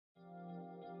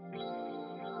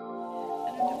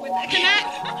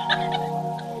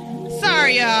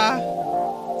Sorry,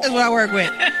 y'all. That's what I work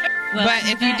with. But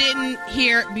if you didn't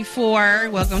hear it before,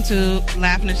 welcome to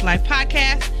Laugh Niche Life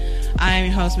Podcast. I'm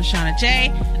your host, Mashana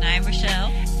J. And I'm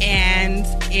Rochelle. And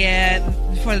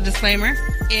for the disclaimer,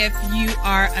 if you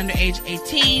are under age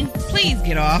 18, please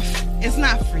get off. It's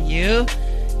not for you.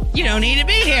 You don't need to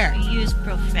be here. We use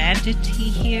profanity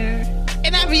here.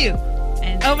 And not for you.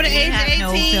 And over the age of 18.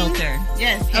 No filter.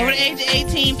 Yes, over the age of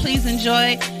 18, please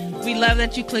enjoy. We love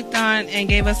that you clicked on and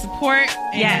gave us support.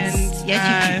 Yes. And,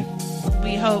 yes, you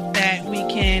we hope that we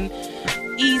can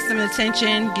ease some of the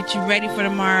tension, get you ready for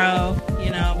tomorrow,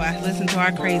 by listening to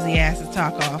our crazy asses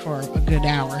talk off for a good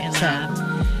hour. And so,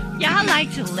 y'all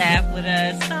like to laugh with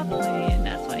us. Stop playing.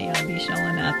 That's why y'all be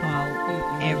showing up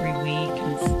every week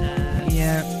and stuff.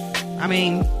 Yeah. I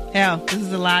mean, hell, this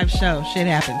is a live show. Shit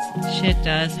happens. Shit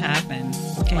does happen.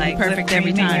 Can't like be perfect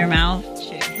every time. In your mouth,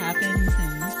 shit happens.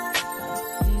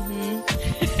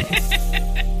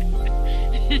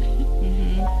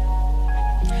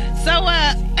 So,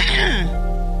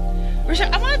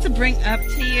 Rochelle, I wanted to bring up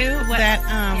to you that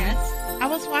yes. I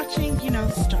was watching,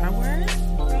 Star Wars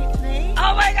right today.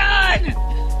 Oh my God!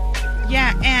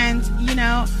 Yeah, and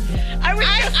I was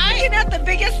just looking at the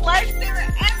biggest lifesaver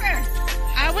ever.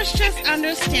 I was just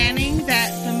understanding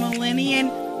that the Millennium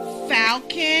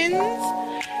Falcons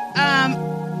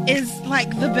is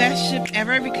like the best ship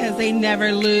ever because they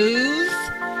never lose.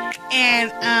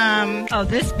 And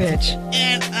this bitch.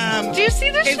 And do you see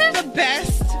this ship? It's the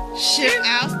best ship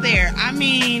out there. I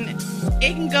mean,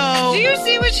 it can go. Do you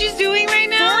see what she's doing right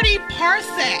now? 40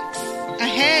 parsecs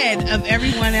ahead of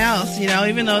everyone else,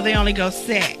 even though they only go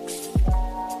 6.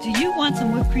 Do you want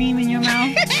some whipped cream in your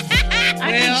mouth?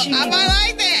 I might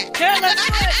like that. Yeah, let's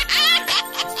do it.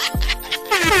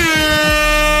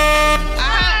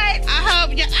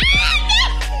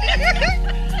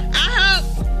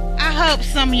 I hope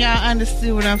some of y'all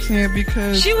understood what I'm saying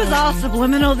because she was all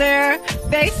subliminal there.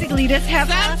 Basically, this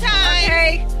happens.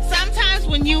 Sometimes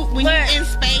when you're in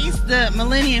space, the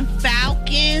Millennium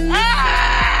Falcons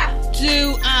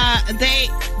they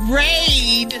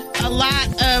raid a lot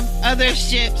of other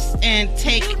ships and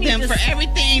take them for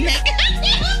everything.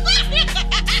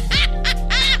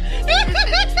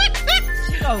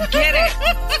 She gon' get it.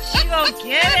 She gon'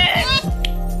 get it.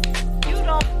 You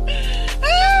don't.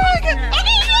 Oh my God.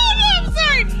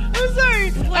 I'm sorry.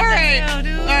 All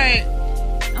right.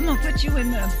 I'm gonna put you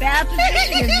in a bad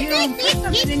position if you don't put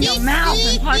something in your mouth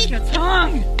and part your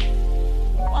tongue.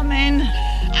 Woman.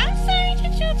 I'm sorry to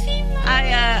your team.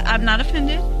 I'm not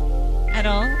offended at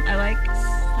all. I like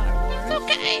Star Wars. It's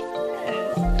okay.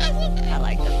 I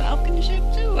like the Falcon ship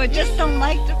too. I just don't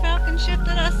like the Falcon ship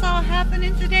that I saw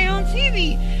happening today on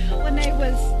TV when they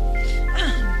was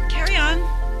carry on.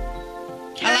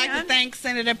 I like to thank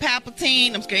Senator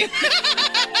Palpatine. I'm scared.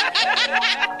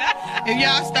 If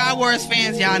y'all Star Wars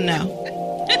fans, y'all know.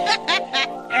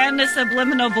 And the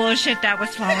subliminal bullshit that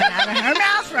was falling out of her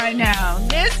mouth right now.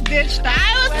 This bitch thought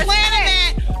I was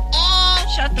planning that all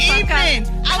Shut the evening. fuck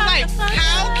up. I was like,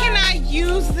 how can I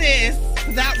use this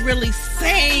without really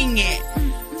saying it?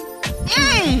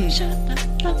 Shut the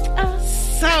fuck up.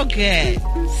 So good.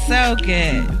 So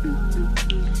good.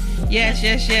 Yes.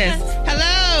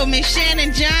 Hello, Miss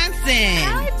Shannon Johnson.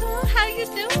 Hi, boo. How you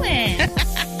doing?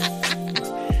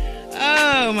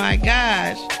 Oh, my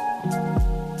gosh.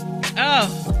 Oh,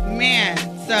 man.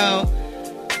 So,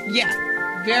 yeah.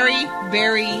 Very,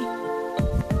 very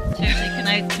Seriously,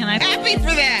 can I happy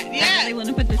for that. Yeah. I really want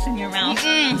to put this in your mouth.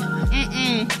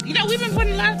 We've been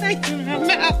putting a lot of things in our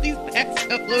mouth these past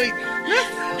couple of weeks.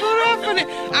 Hold on for that.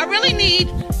 I really need...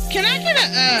 Can I get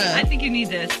I think you need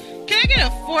this. Can I get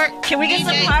a fork? Can we get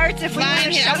some parts if we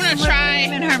want to I want to try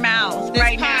in her mouth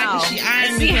right now? See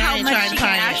how much she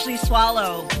can actually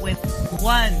swallow with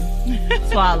one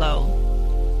swallow.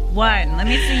 One. Let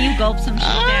me see you gulp some shit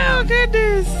down. Oh,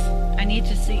 goodness. I need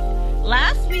to see.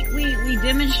 Last week we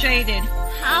demonstrated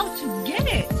how to get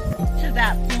it to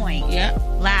that point. Yeah.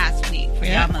 Last week for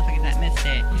y'all motherfuckers that missed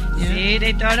it. Yeah. See,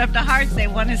 they throwed up the hearts. They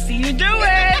want to see you do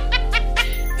it.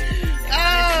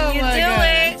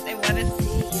 They want to see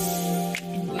you.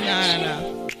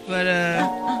 No. But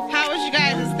how was you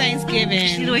guys' Thanksgiving?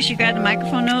 See the way she grabbed the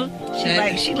microphone nose?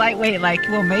 She lightweight,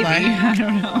 well maybe. I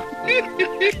don't know.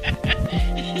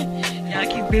 Y'all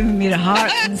keep giving me the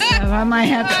hearts and stuff. I might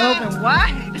have to open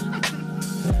wide.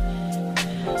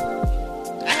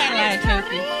 I had a lot of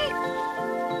turkey.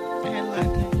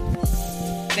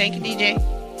 Thank you, DJ.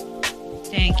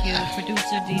 Thank you,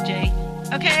 producer DJ.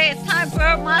 Okay, it's time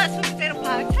for my Sweet Potato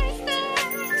Pie Taster.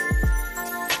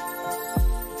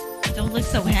 Don't look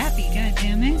so happy, God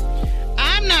damn it.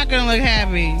 I'm not gonna look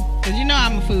happy. Because you know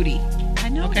I'm a foodie. I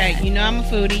know Okay, that. you know I'm a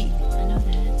foodie. I know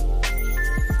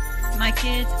that. My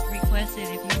kids requested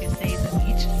if you could say them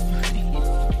each slice.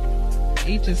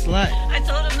 Eat a slut. I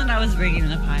told them that I was bringing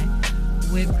the pie.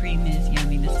 Whipped cream is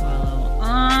yummy to swallow.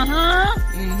 Uh-huh.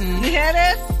 Mm-hmm. You hear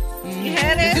this? You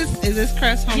hear this? Is this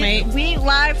crust homemade? We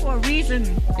live for a reason.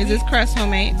 Is this crust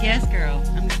homemade? Yes, girl.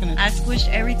 I'm just gonna. I squished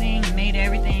everything, made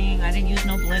everything. I didn't use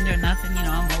no blender, nothing. You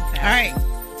know, I'm old fashioned. All right,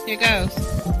 here goes.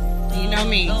 You know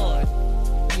me. Lord.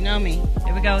 You know me.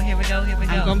 Here we go. Here we go. Here we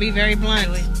go. I'm gonna be very blunt.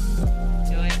 Do it.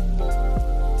 Do it.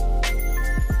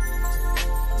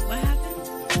 What happened?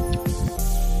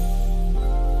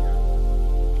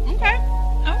 Okay.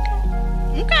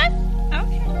 Okay. Okay.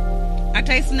 Okay. I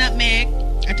taste nutmeg.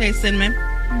 I taste cinnamon.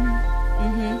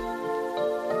 Mm-hmm.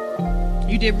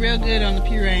 You did real good on the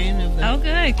pureeing of the. Oh,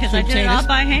 good, because I did it all potatoes.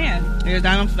 by hand.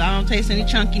 I don't taste any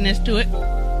chunkiness to it.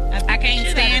 I can't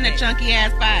stand a chunky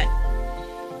ass pie.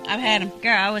 I've had them.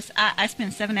 Girl, I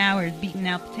spent 7 hours beating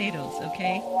out potatoes.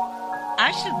 Okay.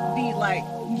 I should be like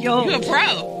yoked. You a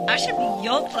pro. I should be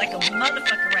yoked like a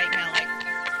motherfucker right now. Like,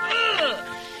 ugh.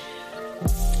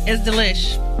 It's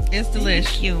delish. It's delish.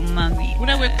 Thank you, mommy. What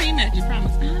up with peanuts? You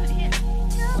promised. Yeah.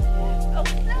 No. Oh,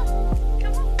 no.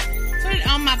 Come on. Put it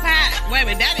on my pie. Wait a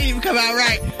minute, that didn't even come out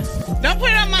right. Don't put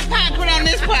it on my pie. Put it on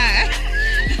this pie.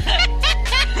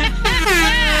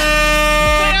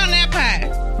 Put it on that pie.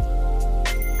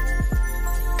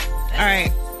 All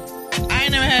right. I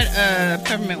ain't never had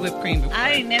peppermint whipped cream before.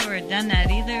 I ain't never done that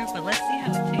either, but let's see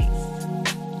how it tastes.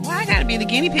 Why I gotta be the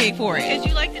guinea pig for it? Because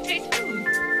you like to taste food.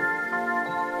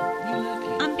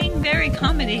 I'm being very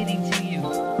accommodating to you. How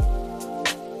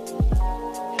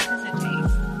does it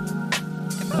taste?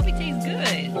 It probably tastes good.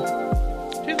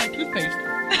 Tastes like toothpaste.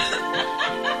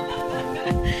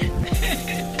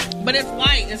 But it's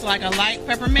light. It's like a light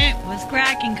peppermint. What's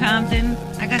cracking, Compton?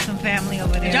 I got some family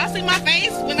over there. Did y'all see my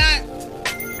face when I?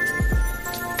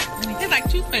 It's like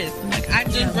toothpaste. Like I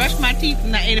just brushed my teeth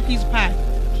and I ate a piece of pie.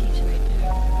 Keeps right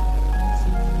there.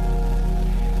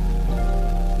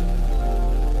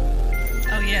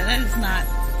 Oh yeah, that is not.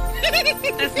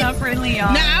 That's not friendly,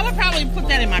 y'all. Now I would probably put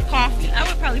that in my coffee. I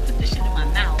would probably put this shit in my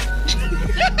mouth.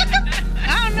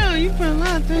 I don't know. You put a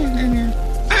lot of things in here.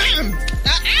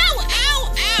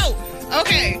 Ow!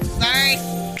 Okay, sorry.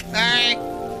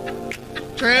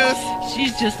 Truth.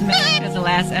 She's just mad because the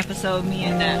last episode, me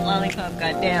and that lollipop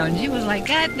got down. She was like,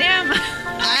 "God damn!"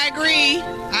 I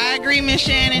agree, Miss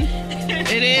Shannon.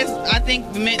 It is. I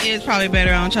think the mint is probably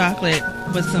better on chocolate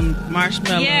with some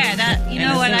marshmallows. Yeah, that. You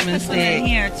know what? I put some in stick.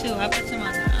 here too. I put some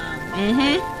on the.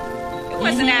 Mm-hmm. It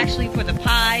wasn't actually for the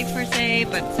pie per se,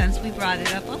 but since we brought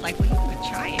it up, I was like, "Well, you could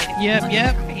try it." If you Yep, want to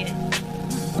yep. try it.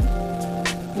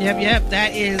 Yep.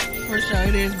 That is for sure.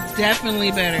 It is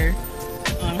definitely better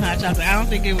on hot chocolate. I don't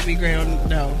think it would be great on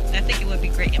no. I think it would be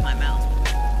great in my mouth.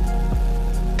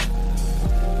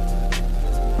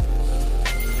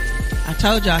 I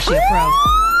told y'all she a pro.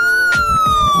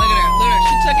 Look at her.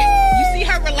 She took it. You see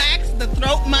her relax the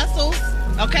throat muscles?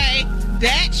 Okay?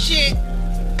 That shit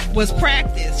was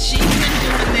practice. She's been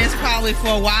doing this probably for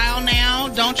a while now.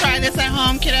 Don't try this at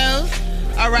home, kiddos.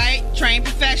 Alright? Trained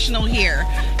professional here.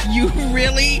 You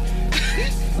really,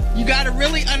 you gotta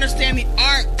really understand the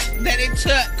art that it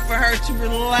took for her to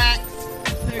relax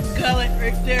her gullet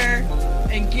right there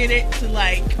and get it to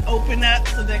like open up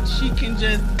so that she can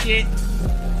just get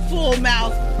full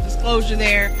mouth disclosure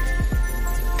there.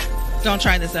 Don't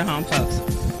try this at home, folks.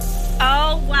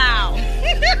 Oh wow!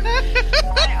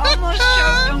 I almost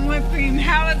choked on whipped cream.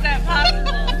 How is that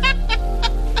possible?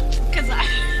 Because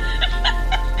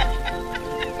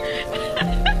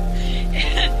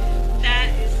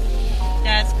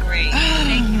that's great.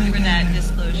 Thank you for that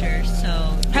disclosure.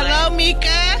 So Hello,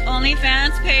 Mika.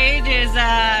 OnlyFans page is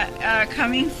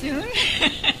coming soon.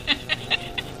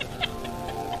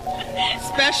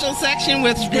 Special section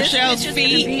with Rochelle's This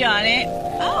feet. is gonna be on it.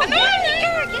 Oh, No,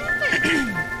 yes,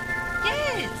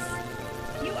 yes,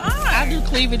 you are. I'll do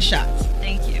cleavage shots.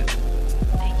 Thank you.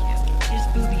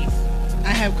 Just boobies. I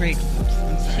have great boobs.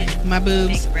 I'm sorry. Shit. My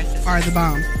boobs Big breasts. are the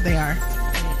bomb. They are.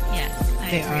 Yes,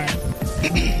 They agree.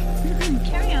 are.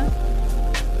 Carry on.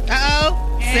 Uh-oh.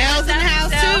 Sales in the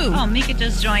house, too. Oh, Mika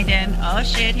just joined in. Oh,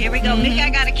 shit. Here we go. Mika, I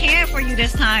got a can for you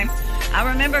this time. I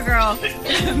remember, girl. I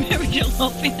remember your little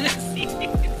fantasy.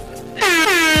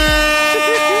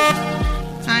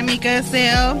 Hi, Mika,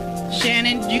 Sale,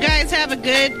 Shannon. You guys have a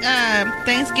good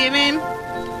Thanksgiving?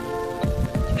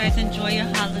 You guys enjoy your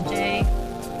holiday?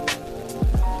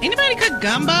 Anybody cook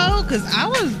gumbo? Because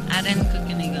I didn't cook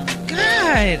any gumbo. God,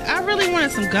 I really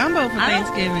wanted some gumbo for I don't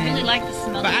Thanksgiving. really like the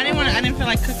smell. But I didn't feel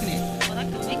like cooking it. Well, I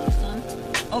could make you some.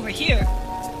 Over here.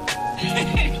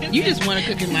 You just want to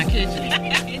cook in my kitchen.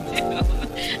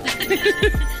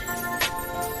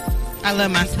 I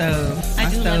love my stove. I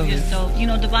do love your stove. You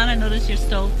know, Devonna noticed your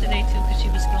stove today too because she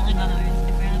was scrolling on our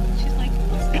Instagram and she's like,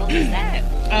 "What stove is that?"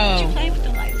 Oh. She playing with the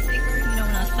lightsaber. You know,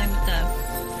 when I was playing with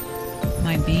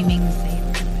my beaming saber.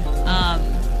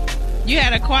 You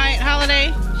had a quiet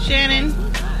holiday, Shannon?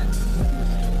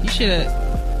 You should have.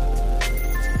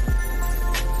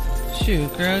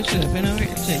 Shoot, girl, you should have been over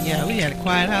here. Shit, yeah, we had a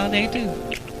quiet holiday too.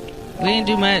 We didn't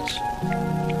do much.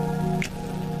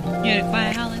 You had a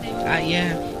quiet holiday?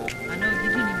 Yeah. I know, you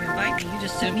didn't even invite me. You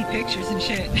just sent me pictures and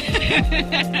shit.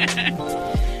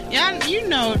 Yeah, you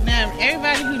know now.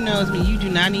 Everybody who knows me, you do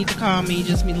not need to call me.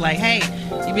 Just be like, "Hey,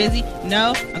 you busy?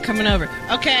 No, I'm coming over."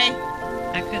 Okay.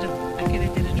 I could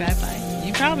have did a drive-by.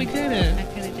 You probably could have. I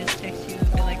could have just texted you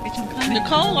and be like, "Bitch, I'm coming."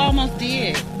 Nicole almost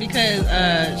did because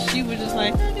she was just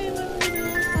like, "Okay, well, you know,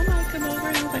 I might come over,"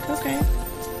 and I was like, "Okay."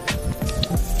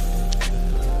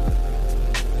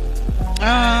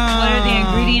 What are the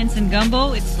ingredients in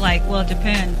gumbo? It's like, well, it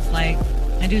depends. Like,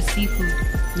 I do seafood.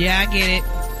 Yeah, I get it.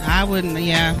 I wouldn't.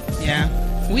 Yeah.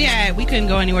 We couldn't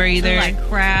go anywhere either. So like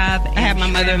crab. I have my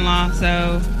mother-in-law,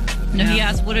 so. No, he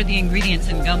asked, what are the ingredients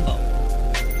in gumbo?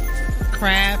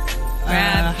 Crab,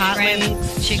 hot shrimp,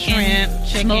 links, chicken.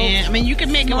 I mean, you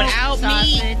can make it without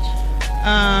sausage. meat.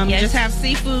 Yes. Just have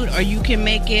seafood, or you can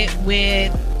make it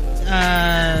with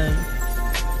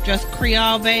just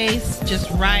Creole base, just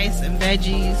rice and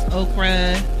veggies,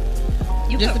 okra.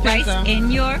 You just put rice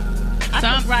in your.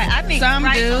 I make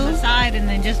rice do. on the side and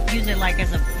then just use it like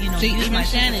as a, you know. See, use even my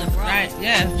Shannon, right?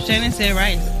 Yeah, Shannon said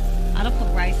rice. I don't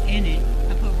put rice in it.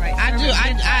 I put rice. I do.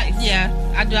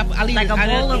 I do. I leave like it, a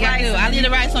bowl of rice. I leave the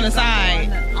rice on the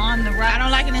side. On the rice. I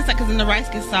don't like it inside because then the rice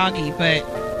gets soggy. But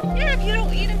yeah, if you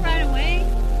don't eat it right away,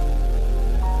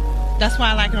 that's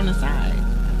why I like it on the side.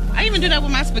 I even do that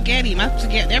with my spaghetti.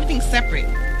 Everything's separate.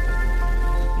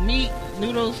 Meat,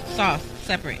 noodles, sauce,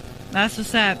 separate. That's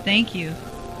what's up. Thank you.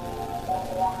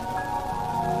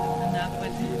 Enough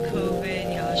with COVID.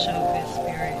 Y'all show good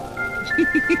spirit.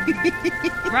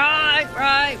 Right.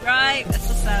 That's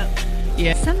what's up.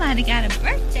 Yeah. Somebody got a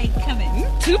birthday coming.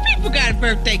 2 people got a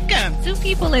birthday coming. 2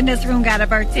 people in this room got a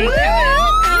birthday coming.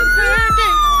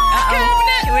 Birthday.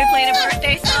 Should we play the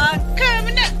birthday song?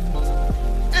 Coming up.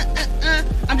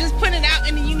 I'm just putting it out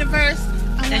in the universe.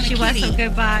 That she wants some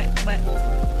goodbye, but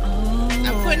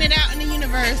I'm putting it out in the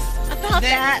universe. About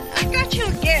that, I got you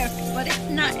a gift, but it's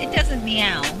not. It doesn't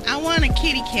meow. I want a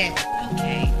kitty cat.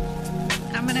 Okay,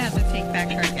 I'm gonna have to take back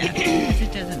her gift because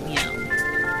it doesn't meow.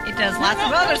 It does lots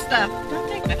of other stuff. Don't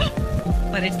take that.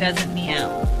 But it doesn't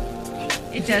meow.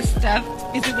 It does stuff.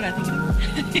 Is it what I think it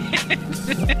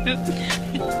is?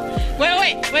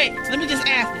 Wait. Let me just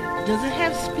ask. Does it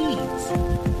have speeds?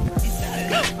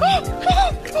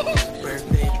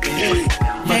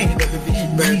 Hey.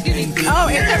 Oh,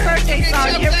 it's her birthday song.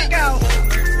 Here we go.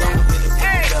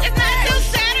 Hey, it's not till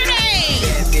Saturday.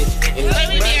 Let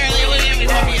me be early.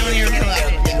 Let me be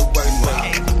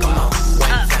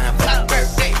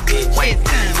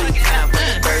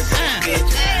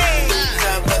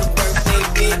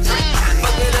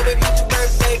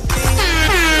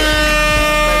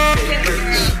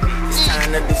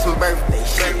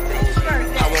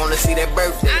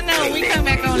I know we come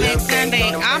back on next Sunday.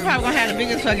 I'm probably gonna have the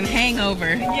biggest fucking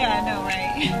hangover. Yeah, I know, right?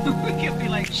 We could be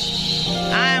like, shh.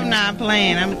 I'm not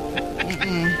playing.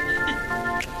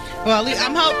 Well,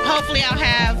 hopefully I'll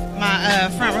have my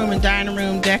front room and dining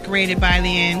room decorated by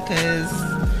then, because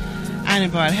I done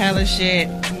bought hella shit.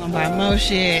 I'm gonna buy more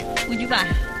shit. What'd you buy?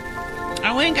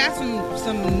 I went and got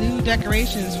some new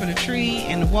decorations for the tree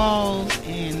and the walls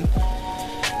and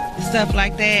stuff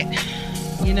like that.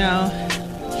 You know,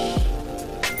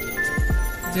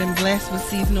 been blessed with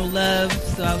seasonal love,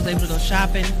 so I was able to go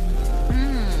shopping.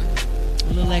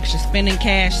 A little extra spending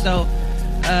cash. So,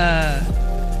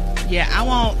 yeah, I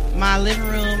want my living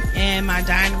room and my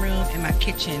dining room and my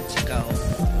kitchen to go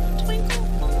twinkle.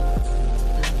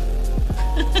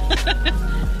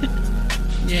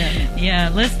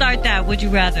 Yeah, let's start that. Would you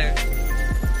rather?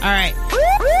 All right.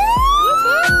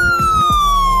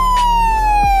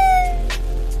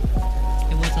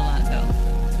 It was a lot, though.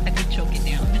 I could choke it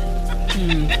down.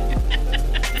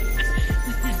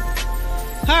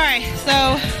 All right,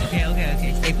 so.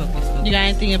 Okay. Stay focused. You got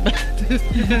anything about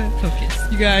Focus.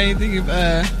 You got anything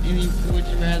about any would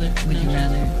you rather? Would you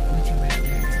rather?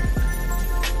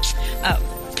 Oh.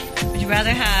 Would you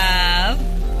rather have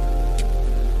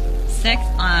sex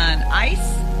on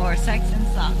ice or sex in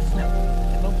soft snow?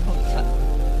 They both cold as fuck.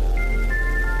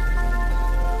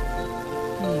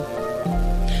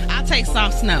 I'll take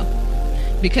soft snow,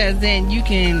 because then you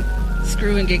can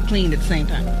screw and get cleaned at the same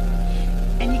time.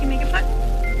 And you can make a fun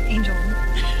angel.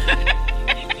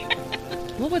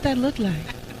 What would that look like?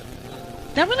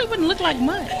 That really wouldn't look like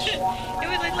much. It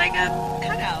would look like a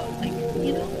cutout. Like,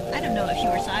 you know, I don't know if you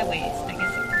were sideways. I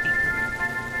guess it would be,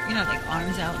 you know, like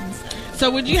arms out and stuff. So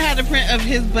would you have the print of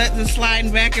his butt just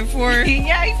sliding back and forth?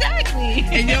 Yeah, exactly.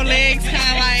 And your legs kind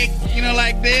of like, you know,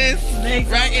 like this, Legs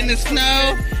right in the like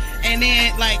snow. And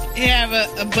then, like, have a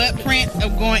butt print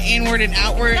of going inward and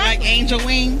outward, Exactly. like angel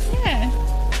wings. Yeah.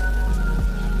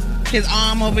 His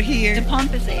arm over The here.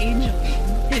 pump is the angel.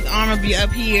 His arm would be up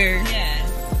here. Yeah.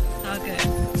 All good.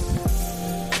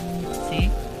 See?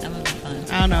 That would be fun.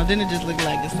 I don't know. Then it just looked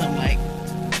like it's something like...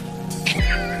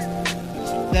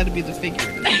 That'd be the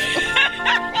figure.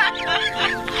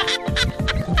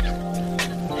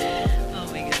 Oh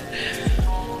my god.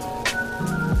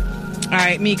 All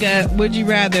right, Mika, would you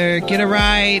rather get a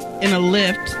ride in a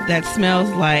lift that smells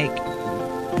like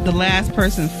the last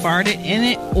person farted in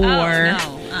it, or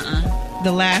no.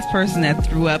 the last person that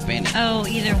threw up in it? Oh,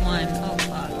 either one. Oh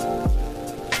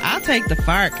fuck. I'll take the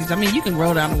fart, because, I mean, you can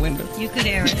roll down the window. You could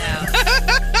air it out.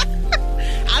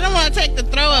 I don't want to take the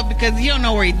throw up because you don't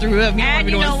know where he threw up. You don't And want to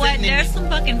be you the know one what? sitting in There's it. some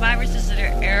fucking viruses that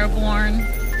are airborne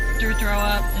through throw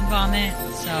up and vomit.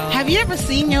 So Have you ever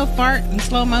seen your fart in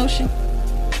slow motion?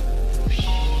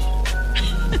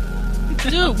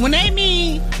 Dude, when they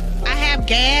mean I have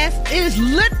gas, it is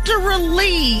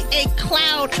literally a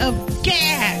cloud of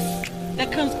gas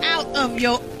that comes out of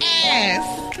your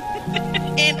ass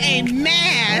in a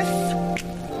mass.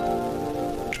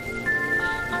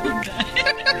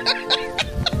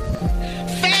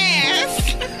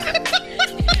 Fast.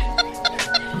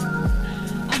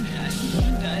 I'm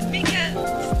done. Mika,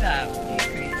 stop. You're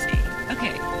crazy.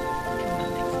 Okay. Come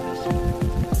on, next question.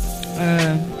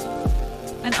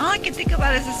 And all I can think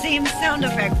about is the same sound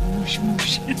effect. Whoosh,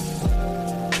 whoosh.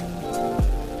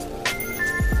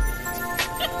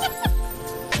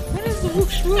 What is the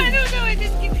whoosh whoosh? I don't know. I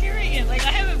just keep hearing it. Like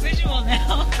I have a visual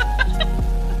now.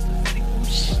 Like,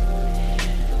 whoosh.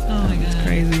 Oh my god.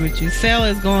 Crazy with you. Sale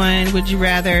is going, would you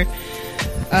rather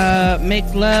make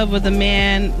love with a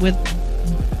man with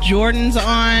Jordans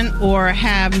on, or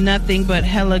have nothing but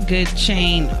hella gold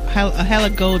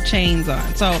chains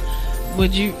on? So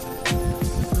would you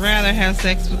rather have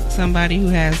sex with somebody who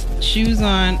has shoes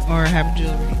on or have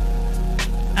jewelry?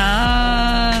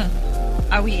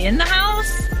 Are we in the house?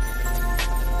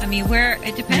 I mean, where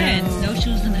it depends. No. No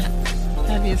shoes in the house.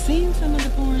 Have you seen some of the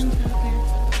porns out there?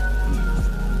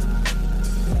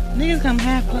 Niggas come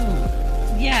half clothed.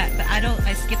 Yeah, but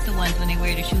I skip the ones when they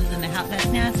wear their shoes in the house. That's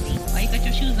nasty. Why you got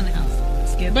your shoes in the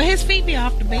house? Skip. But his feet be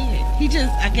off the bed.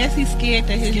 I guess he's scared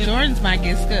that his Jordans might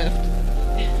get scuffed.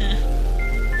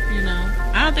 You know,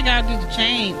 I don't think I'll do the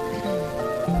chain.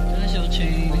 Does your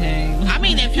chain hang? I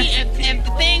mean, if the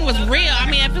thing was real,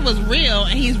 if it was real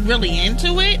and he's really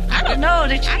into it, I don't know.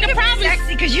 The chain could could probably- be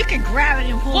sexy because you can grab it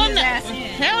and pull his no, ass in.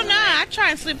 hell no, I try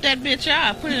and slip that bitch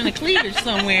off, put it in a cleavage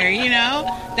somewhere, you know.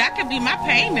 That could be my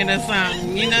payment or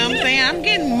something, you know what I'm saying? I'm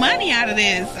getting money out of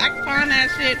this. I can find that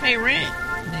shit, pay rent.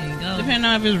 There you go. Depending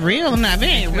on if it's real or not. If it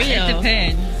ain't real. It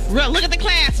depends. Real, look at the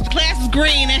class. If the class is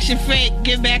green, that shit fake.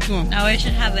 Give back to him. No, it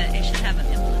should have an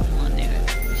emblem on there.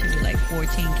 It should be like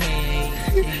 14K,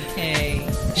 10K.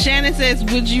 Shannon says,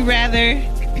 would you rather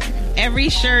every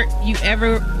shirt you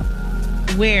ever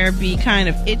wear be kind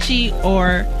of itchy,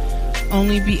 or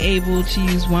only be able to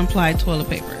use one-ply toilet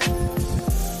paper?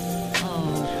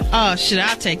 Oh shit,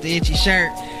 I'll take the itchy shirt.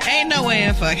 Ain't no way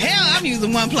in fuck hell I'm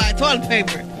using one-ply toilet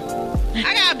paper.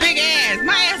 I got a big ass.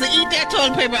 My ass will eat that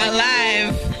toilet paper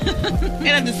alive.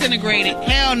 It'll disintegrate it.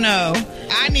 Hell no.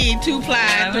 I need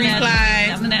 2-ply, 3-ply.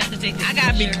 I'm gonna have to take this. I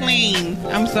gotta be shirt. clean.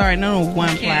 I'm sorry, no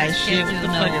one-ply shit. What Can't the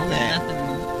do fuck is that?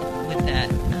 nothing with that.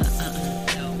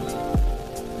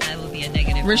 No. That would be a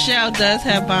negative. Rochelle does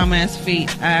have bomb ass feet.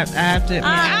 I have to admit.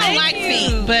 I don't thank like you.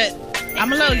 feet, but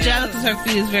I'm a little jealous because her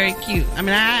feet is very cute. I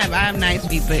mean, I have nice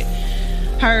feet, but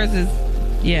hers is,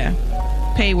 yeah,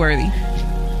 pay worthy.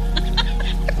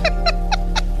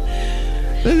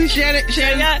 Listen, Shannon,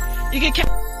 You can count.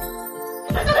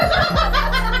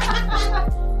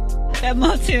 That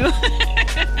mo too.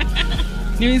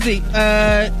 let me see.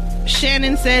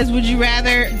 Shannon says, would you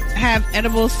rather have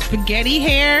edible spaghetti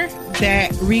hair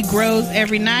that regrows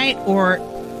every night, or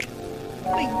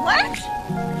Wait, what?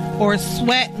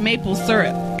 sweat maple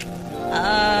syrup?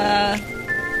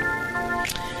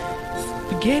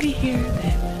 Spaghetti hair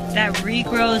That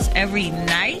regrows every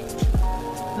night?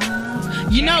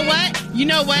 You know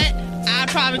what? I'd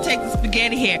probably take the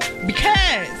spaghetti hair because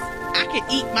I can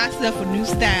eat myself a new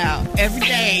style every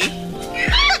day.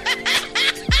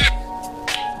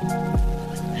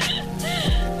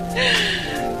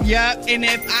 Yep. And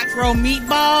if I grow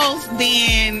meatballs,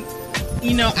 then,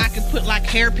 you know, I could put like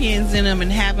hairpins in them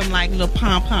and have them like little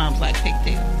pom-poms, like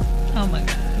pigtails. Oh my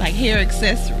god. Like hair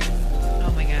accessories.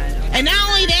 Oh my god. Okay. And not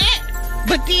only that,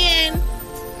 but then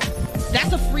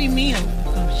that's a free meal.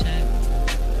 Oh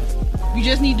shit. You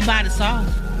just need to buy the sauce.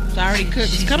 It's already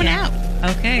cooked. It's coming out.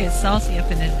 Okay, it's saucy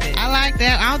up in this bitch. I like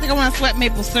that. I don't think I want to sweat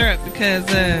maple syrup because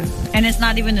And it's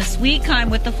not even the sweet kind.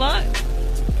 What the fuck?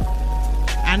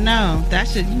 I know that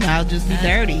should, you know, I'll just be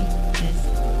dirty.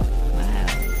 Wow.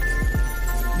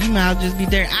 You might as well just be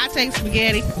dirty. I'll take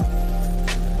spaghetti.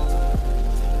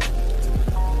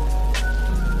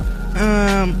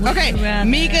 Okay.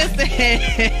 Mika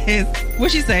says,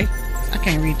 what'd she say? I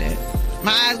can't read that.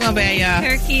 My eyes going bad, y'all.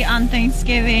 Turkey on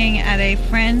Thanksgiving at a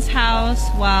friend's house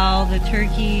while the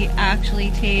turkey actually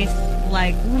tastes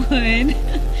like wood.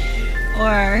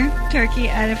 Or turkey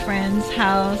at a friend's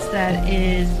house that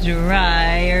is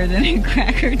drier than a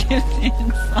cracker dipped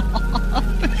in salt.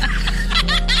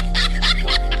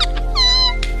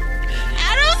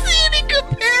 I don't see any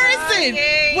comparison.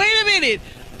 Okay. Wait a minute.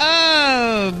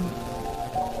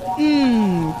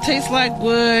 Tastes like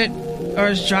wood or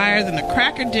is drier than a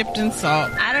cracker dipped in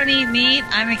salt. I don't eat meat.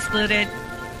 I'm excluded.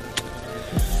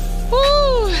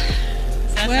 Woo.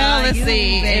 That's Well, all let's you,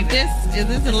 see. baby. Is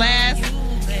this the last?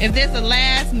 If this the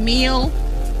last meal,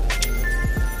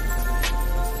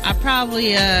 I'll probably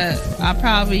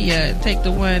take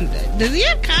the one. Does he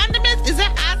have condiments? Is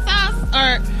that hot sauce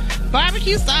or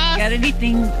barbecue sauce? Got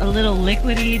anything a little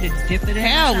liquidy to dip it in?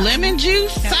 Hell, lemon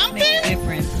juice, That would something. make a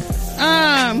difference.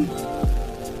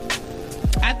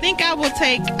 I think I will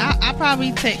take. I'll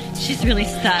probably take. She's really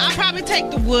I'll stuck. probably take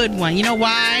the wood one. You know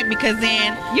why? Because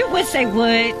then, You would say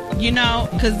would. you know,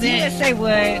 because You then would say would.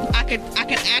 I can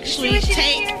actually See what she did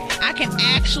take. here? I can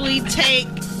actually take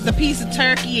the piece of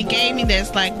turkey you gave me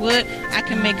that's like wood. I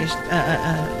can make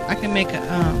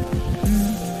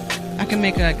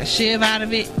like a shiv out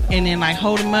of it, and then like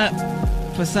hold them up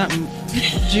for something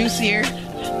juicier.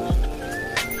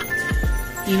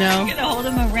 You know, You're gonna hold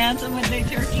them a ransom with their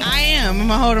turkey. I am. I'm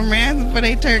gonna hold them ransom for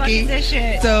their Fuck is turkey. this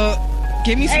shit? So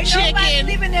give me some Ain't nobody chicken.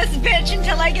 leaving this bitch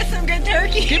until I get some good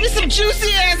turkey. Give me some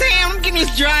juicy ass ham. Give me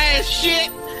this dry ass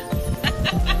shit.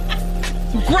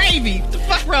 Gravy. What the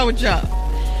fuck wrong with y'all?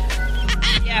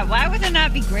 Yeah, why would there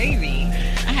not be gravy?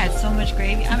 I had so much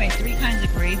gravy. I made 3 kinds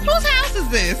of gravy. Whose house is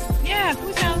this? Yeah,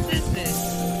 whose house is this?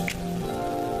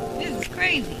 This is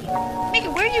crazy.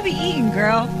 Nigga, where you be eating,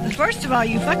 girl? First of all,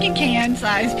 you fucking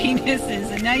can-sized penises,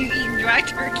 and now you eating dry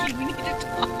turkey. We need to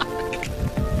talk.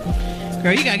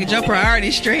 Girl, you gotta get your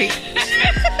priorities straight.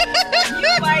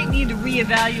 You might need to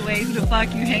reevaluate who the fuck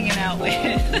you hanging out with.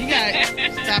 You gotta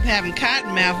stop having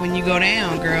cotton mouth when you go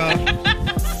down, girl.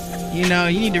 You know,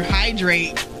 you need to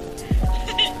hydrate.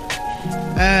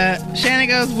 Shannon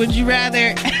goes, would you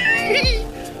rather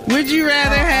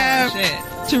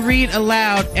have to read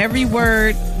aloud every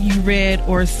word you read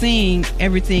or sing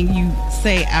everything you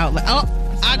say out loud?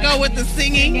 Oh, I go with the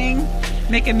singing.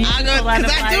 Make a musical I out of do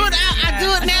it. life. I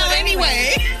do it now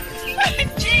anyway.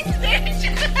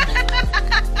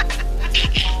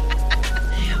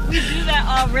 We do that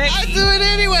already. I do it We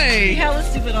anyway. hella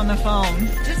stupid on the phone.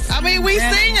 I mean, we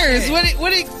random singers. shit.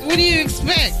 What do you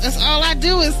expect? That's all I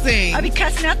do is sing. I be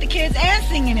cussing out the kids and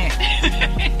singing it.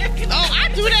 Oh, I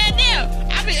do that now.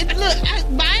 I mean, look,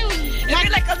 It'd be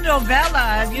like a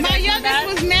novella. You my know youngest that?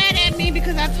 was mad at me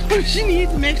because I told her she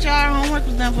needed to make sure her homework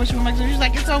was done before she went back. She was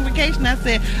like, it's on vacation. I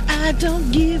said, I don't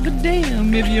give a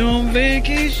damn if you're on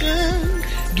vacation.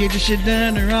 Get your shit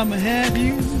done or I'ma have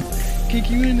you. Kick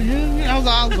you in the head. I was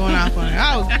all going off on her.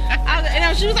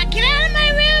 And she was like, get out of my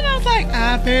room. I was like,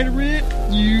 I pay the rent.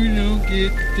 You don't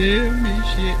get to tell me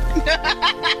shit.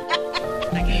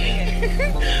 I can dig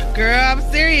it. Girl, I'm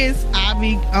serious. I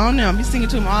don't know. I'll be singing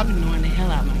to them. I'll be annoying the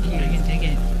hell out of my kids. I can dig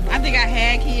it. I think I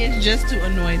had kids just to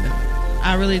annoy them.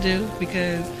 I really do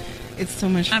because it's so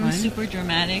much fun. I'm super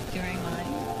dramatic during mine.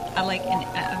 I like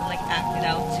act it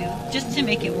out too, just to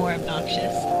make it more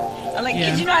obnoxious. I like,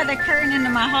 Yeah. cause you know I had the curtain into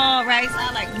my hall, right? So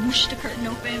I like whoosh the curtain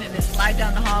open and then slide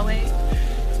down the hallway.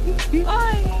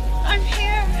 Hi, I'm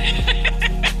here.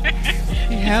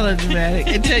 Hella dramatic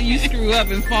until you screw up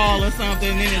and fall or something.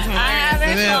 Then it's hilarious. I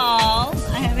haven't fall.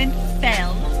 I haven't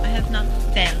fell. I have not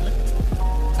fell.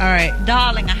 All right.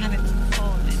 Darling, I haven't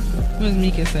fallen. What does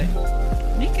Mika say?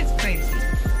 Mika's crazy.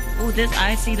 Oh,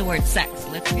 I see the word sex.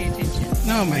 Let's pay attention.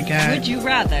 Oh my God. Would you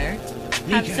rather have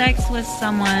Mika. sex with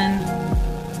someone?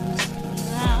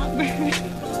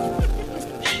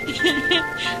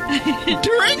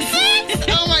 During sex?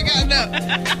 Oh my God, no.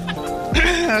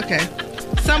 Okay.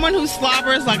 Someone who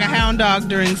slobbers like a hound dog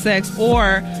during sex,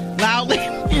 or loudly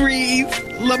breathes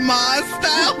Lamaze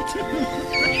style.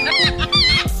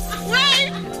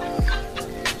 Right?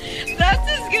 That's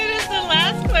as good as the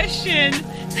last question.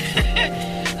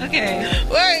 Okay.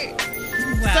 Wait.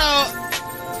 Wow. So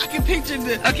I can picture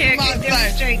the Okay, Lamaze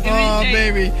demonstrate, style. Oh,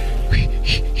 demonstrate. baby.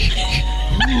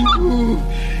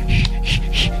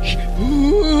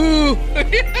 Ooh.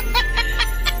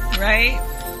 Right?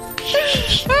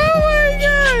 Oh my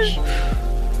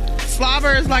gosh.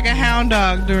 Slobber is like a hound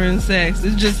dog during sex.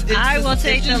 I will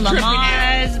take the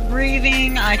Lamaze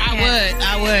breathing. I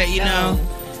would, you know.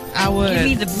 I would. Give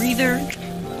me the breather.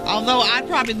 Although I'd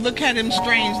probably look at him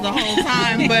strange the whole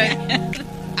time, but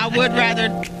I would rather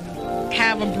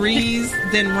have a breeze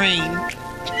than rain.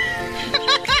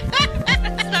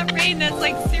 That's not rain, that's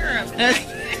like syrup.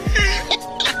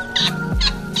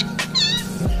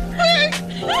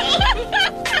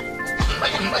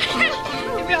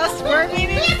 You feel squirming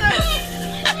and stuff?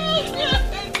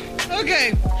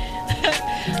 Okay.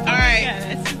 All right. Yeah,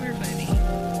 that's super funny.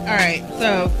 All right.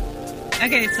 So.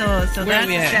 Okay, so Where that's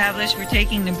we at? established. We're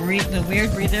taking the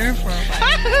weird breather for a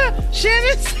while.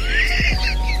 Shannon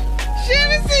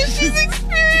says she's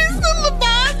experienced the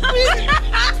Lamaze breathing.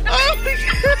 Oh my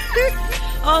god.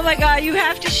 Oh my god, you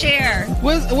have to share.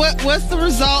 What's the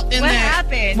result in What that?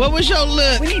 happened? What was your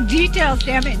look? We need details,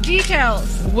 damn it,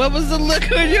 details. What was the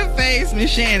look on your face,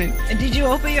 Miss Shannon? And did you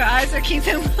open your eyes or keep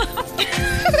them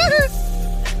closed?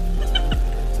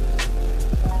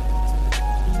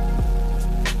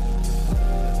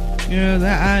 Yeah,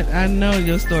 that I know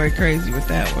your story crazy with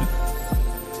that one.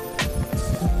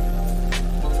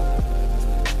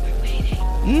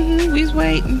 We's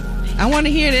waiting. I want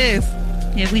to hear this.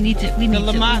 Yeah, we need to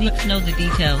know the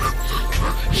details.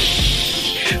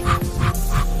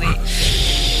 Wait.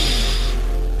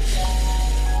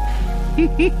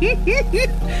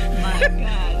 My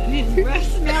god, and his breath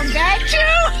smelled bad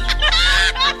too.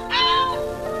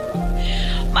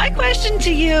 My question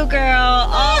to you, girl,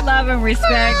 all love and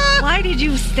respect. Why did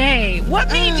you stay? What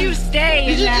made you stay?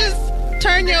 Did you just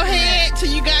turn your head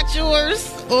till you got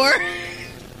yours, or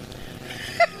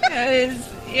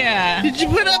yeah? did you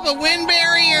put up a wind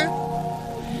barrier?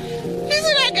 He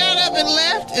said I got up and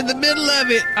left in the middle of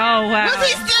it. Oh wow! Was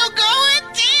he still going?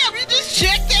 Damn, you just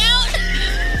checked out.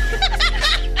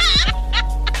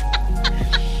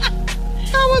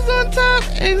 I was on top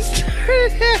and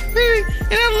started happening,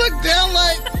 and I looked down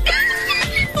like,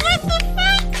 what the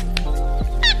fuck?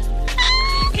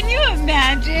 Can you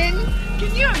imagine?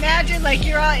 Like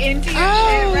you're all into your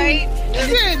shit, right?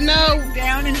 She said no. Look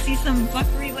down and see some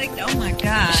fuckery. Like, oh my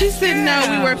god. She said no.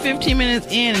 We were 15 minutes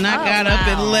in, and I got up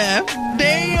and left.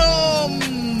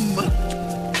 Damn.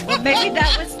 Well, maybe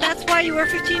that's why you were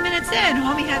 15 minutes in.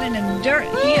 Homie had an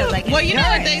endurance. He had like well, you know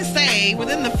what endurance. they say.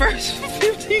 Within the first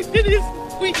 15 minutes,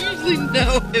 we usually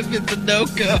know if it's a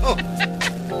no-go.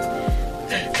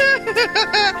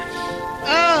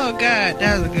 Oh, God.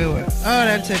 That was a good one. Oh,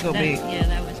 that tickled me. Yeah,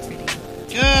 that was pretty.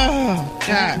 Oh,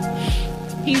 God.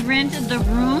 He rented the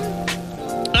room.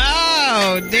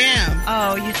 Oh, damn.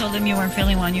 Oh, you told him you weren't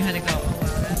feeling one. You had to go. Oh, wow,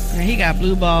 that's Yeah, he got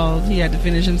blue balls. He had to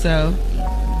finish himself.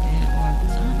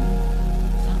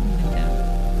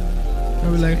 I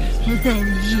was like, I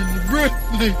probably shouldn't have breathed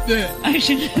like that. I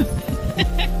should have.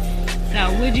 So,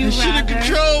 would you I should have rather?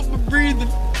 controlled my breathing.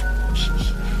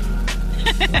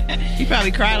 He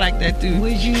probably cried like that too.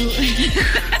 Would you?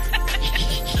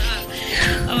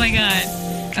 Oh my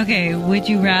god. Okay, would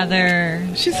you rather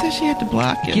She said she had to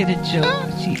block him. get a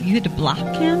joke? You had to block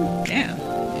him? Damn.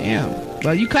 Damn.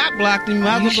 Well, you cock blocked him.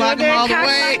 Might as well block him all the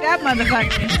way. That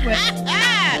motherfucker.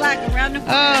 Block around the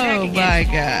corner. Oh my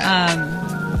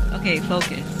god. Okay,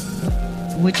 focus.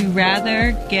 Would you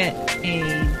rather get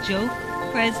a joke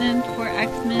present for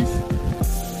Xmas?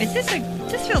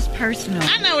 This feels personal.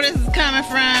 I know where this is coming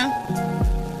from.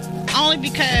 Only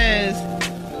because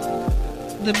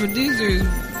the producer is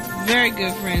very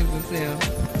good friends with Sil.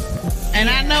 And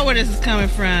I know where this is coming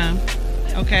from.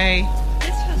 Okay?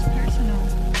 This feels personal.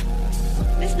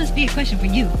 This must be a question for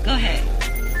you. Go ahead.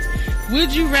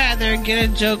 Would you rather get a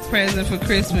joke present for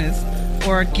Christmas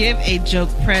or give a joke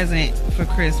present for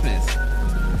Christmas?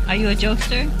 Are you a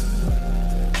jokester?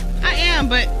 I am,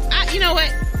 but you know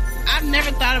what? I've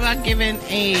never thought about giving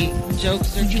a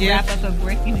jokester Would you gift. wrap up a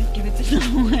brick and just give it to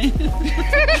someone?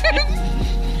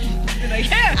 Like,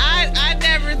 yeah. I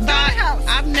never thought.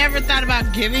 I've never thought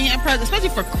about giving a present, especially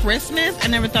for Christmas. I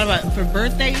never thought about it for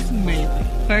birthdays. Maybe.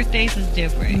 Birthdays is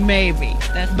different. Maybe.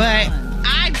 That's but fun.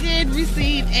 I did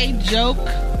receive a joke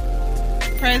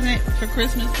present for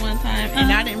Christmas one time,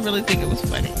 and I didn't really think it was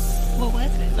funny. What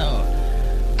was it? So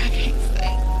I can't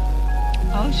say.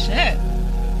 Oh shit.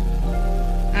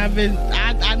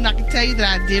 I'm not gonna tell you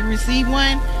that I did receive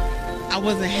one. I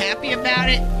wasn't happy about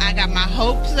it. I got my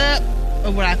hopes up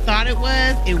of what I thought it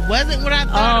was. It wasn't what I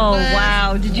thought it was. Oh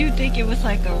wow. Did you think it was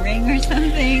like a ring or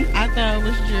something? I thought it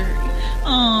was jewelry.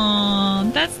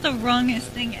 Oh, that's the wrongest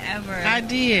thing ever. I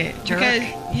did. Jerk. Because,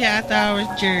 yeah, I thought it was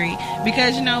jewelry.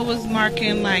 Because, it was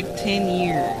marking like 10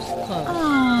 years close.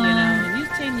 Aw. And these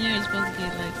 10 years you're supposed to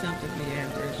get like something for your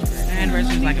anniversary. The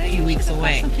anniversary is like a few weeks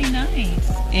away. Something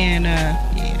nice. And,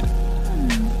 yeah.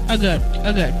 I got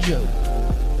joke.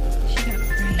 She got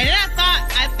pretty. And then I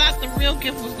thought the real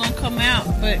gift was gonna come out,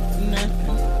 but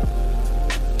nothing.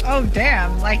 Oh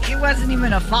damn! Like it wasn't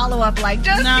even a follow up. Like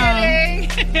just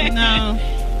kidding. No.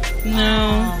 Oh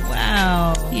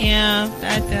wow. Yeah.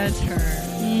 That does hurt.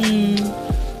 Mm.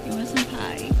 It wasn't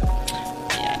pie.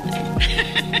 Yeah.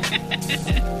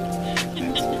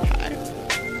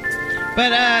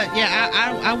 But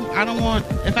I don't want.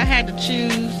 If I had to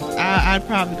choose, I'd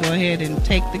probably go ahead and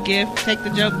take the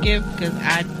joke gift, because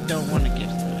I don't want to give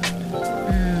someone.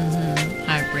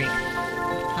 Heartbreak.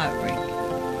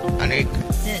 I need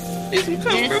some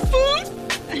comfort food.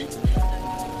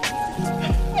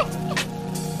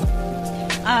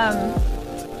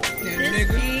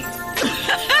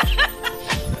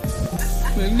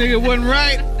 That nigga wasn't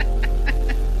right.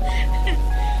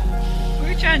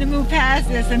 We're trying to move past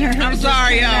this, and her. I'm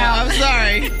sorry, y'all. I'm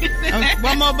sorry.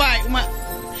 One more bite.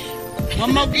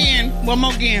 One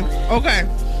more again. Okay.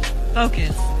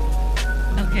 Focus.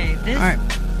 Okay, this. All right.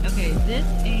 Okay, this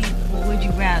ain't would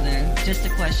you rather. Just a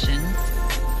question.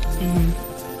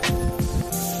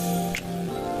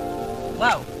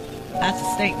 Whoa, that's a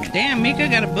statement. Damn, Mika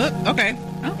got a book. Okay.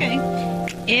 Okay.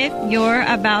 If you're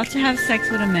about to have sex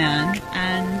with a man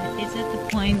and it's at the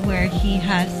point where he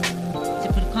has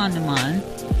to put a condom on,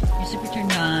 you're super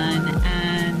turned on,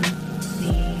 and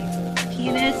the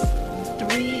penis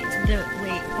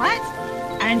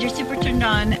and you're super turned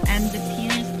on, and the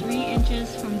penis 3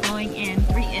 inches from going in.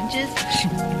 3 inches?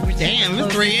 Damn,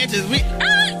 it's 3 inches.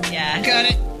 Yeah. Got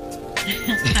it.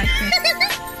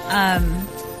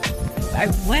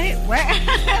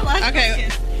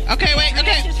 Okay,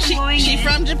 wait. She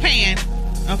from Japan.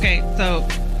 Okay, so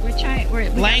we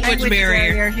language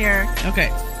barrier here.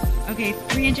 Okay,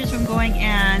 3 inches from going in,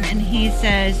 and he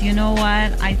says, you know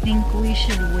what? I think we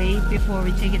should wait before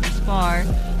we take it this far.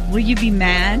 Will you be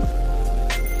mad?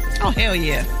 Oh hell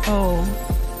yeah. Oh.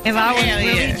 If I was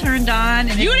really turned on,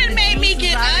 and you didn't make me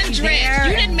get undressed.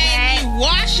 You didn't make me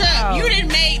wash up. You didn't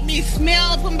make me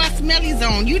put my smellies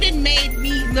on. You didn't make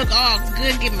me look all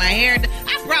good, get my hair done.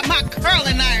 I brought my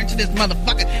curling iron to this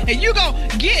motherfucker, and you gon'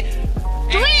 get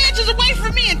 3 inches away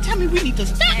from me and tell me we need to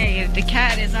stop. Hey, if the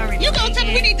cat is already, you gonna tell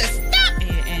me we need to stop?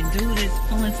 And dude is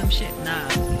pulling some shit. Nah.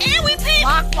 And we pay.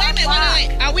 Wait a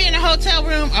minute. Are we in a hotel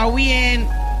room? Are we in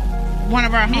one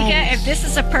of our homes? Mika, if this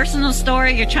is a personal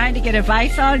story you're trying to get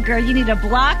advice on, girl, you need to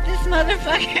block this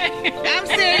motherfucker. I'm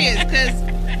serious, because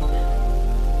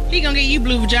he gonna get you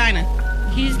blue vagina.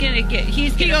 He's gonna get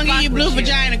you blue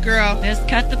vagina, girl. Just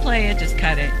cut the player, just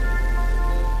cut it.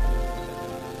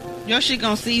 Your shit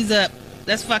gonna seize up.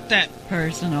 That's fucked up.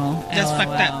 Personal. That's LOL.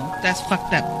 fucked up. That's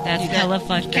fucked up. That's hella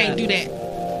fucked up. You can't do that.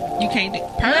 You can't do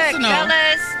personal.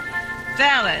 Look,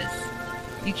 fellas,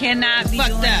 you cannot be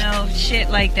doing no shit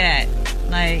like that.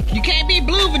 Like, you can't be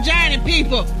blue vagina,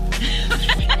 people.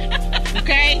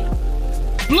 Okay?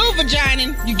 Blue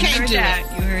vagina, you can't do it.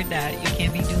 You heard that. You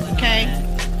can't be doing okay? That.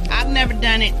 I've never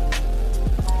done it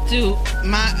to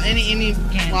any.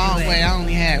 Well, wait, I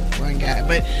only have one guy,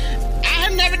 but I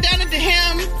have never done it to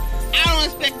him. I don't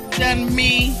expect it done to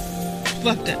me.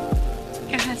 Fucked up.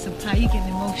 I had some pie. You getting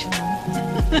emotional?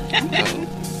 I'm cool.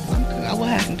 I will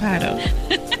have some pie though.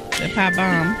 That pie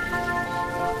bomb.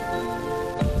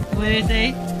 What did it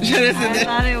say? Should have said I that.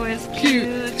 thought it was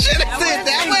cute. Should have said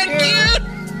that wasn't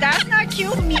cute. That's not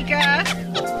cute, Mika.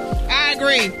 I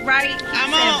agree. Right?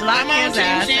 I'm on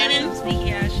Team Shannon.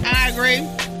 I agree.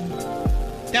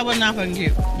 That was not fucking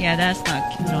cute. Yeah, that's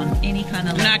not cute on any kind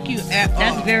of level. Not cute at all.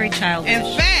 That's very childish.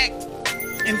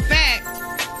 In fact,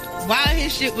 while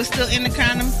his shit was still in the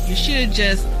condom, you should have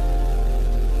just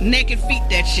naked feet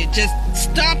that shit. Just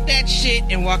stomp that shit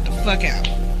and walk the fuck out.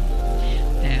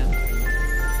 Damn.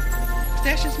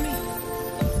 That's just me.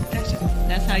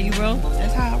 That's how you roll?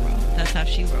 That's how I roll. That's how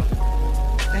she roll.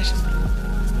 That's just me.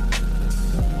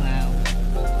 Wow.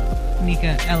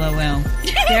 Mika, LOL.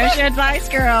 There's your advice,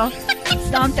 girl.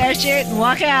 Stomp that shit and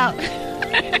walk out.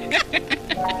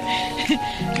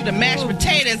 Do the mashed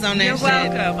potatoes on that You're shit.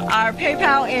 welcome. Our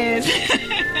PayPal is...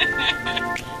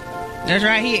 That's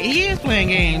right. He is playing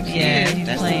games. Yeah, he's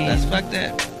playing. That's fucked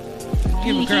up.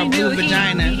 give a girl blue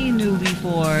vagina. He knew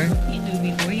before. He knew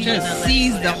before. He Just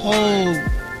seized the whole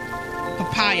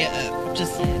papaya up.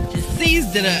 Just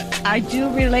seized it up. I do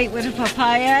relate with a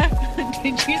papaya.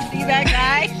 Did you see that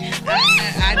guy?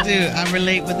 I do. I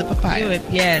relate with the papaya.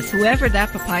 Yes. Whoever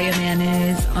that papaya man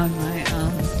is on my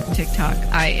TikTok,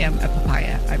 I am a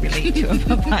papaya. I relate to a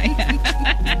papaya.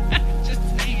 Just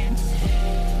saying.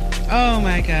 Oh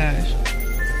my gosh.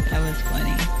 That was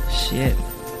funny. Shit.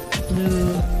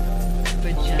 Blue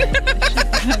vagina.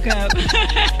 Shut the fuck up.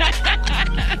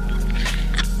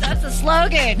 That's a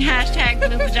slogan. Hashtag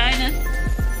blue vagina.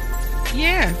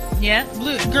 Yeah. Yeah.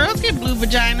 Blue girls get blue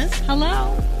vaginas.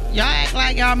 Hello. Y'all act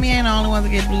like y'all men are the only ones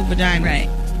that get blue vaginas. Right.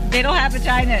 They don't have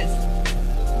vaginas.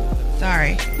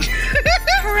 Sorry.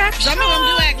 Correct. Some of them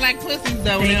do act like pussies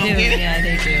though. They don't do. get it. Yeah,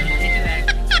 they do. They do act.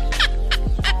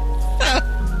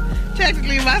 So,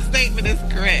 technically, my statement is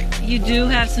correct. You do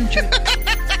have some truth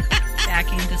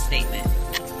backing the statement.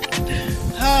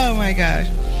 Oh my gosh.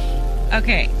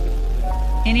 Okay.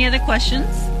 Any other questions?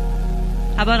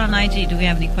 How about on IG? Do we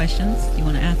have any questions? Do you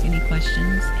want to ask any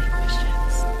questions? Any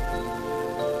questions?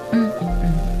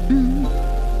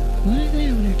 What is that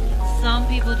over there? Some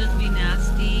people just be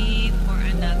nasty for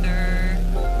another.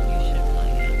 You should plug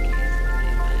in case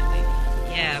they find a way.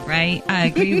 Yeah, right. I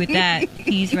agree with that.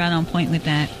 He's right on point with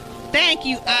that. Thank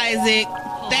you, Isaac.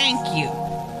 Thank you.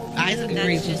 Isaac That's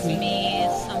agrees just with me. me.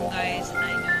 Some guys I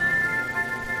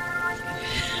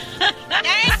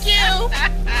Thank you.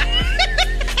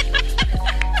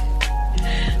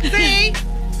 See?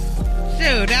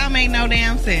 Shoot, that don't make no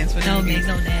damn sense. For know. them Don't to be make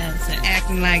no damn sense.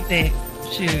 acting like that.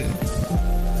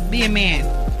 Shoot. Be a man.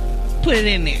 Put it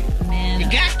in there. Man, You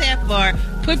got that far.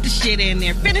 Put the shit in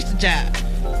there. Finish the job.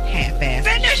 Half-ass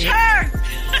finish shit. her.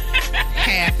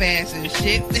 Half-ass and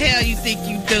shit. The hell you think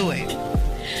you doing?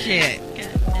 Shit.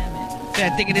 God damn it.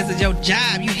 Gotta think this is your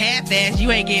job. You half-ass.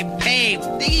 You ain't getting paid.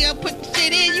 Think you gonna put the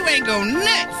shit in? You ain't gonna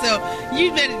nuts. So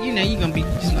you better, you're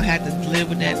just gonna have to live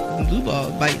with that blue ball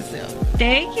by yourself.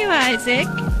 Thank you, Isaac.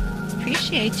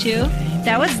 Appreciate you.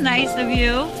 That was nice of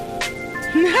you.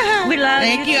 We love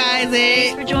Thank you, Thanks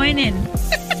Isaac. for joining.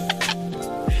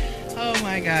 Oh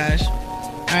my gosh.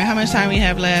 All right, how much time we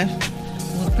have left?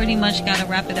 We'll pretty much got to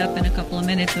wrap it up in a couple of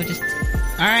minutes. So just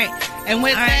All right. And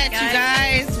with All that,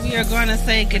 right, you guys, we are going to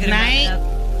say good gonna wrap it night.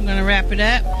 up. I'm going to wrap it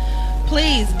up.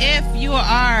 Please, if you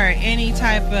are any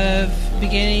type of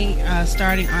beginning,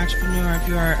 starting entrepreneur, if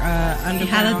you're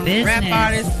underground business. rap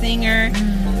artist, singer,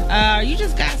 you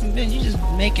just got some business. You just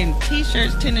making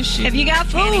t-shirts, tennis shoes. if you got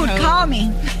food, pantyhose, call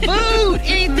me. food,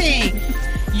 anything.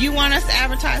 You want us to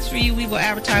advertise for you, we will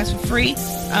advertise for free.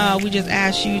 We just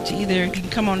ask you to either you can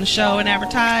come on the show and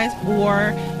advertise,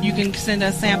 or you can send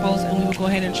us samples and we will go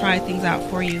ahead and try things out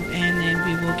for you, and then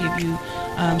we will give you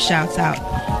shouts out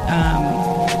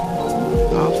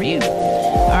all for you.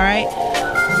 All right.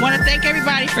 Want to thank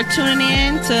everybody for tuning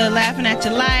in to Laughing at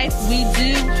Your Life. We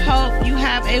do hope you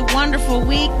have a wonderful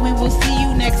week. We will see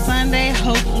you next Sunday,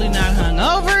 hopefully not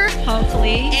hungover.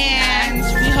 Hopefully. And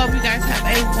we hope you guys have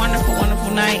a wonderful,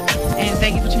 wonderful night. And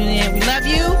thank you for tuning in. We love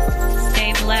you.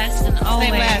 Stay blessed and always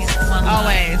Stay blessed. one love.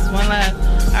 Always. One love.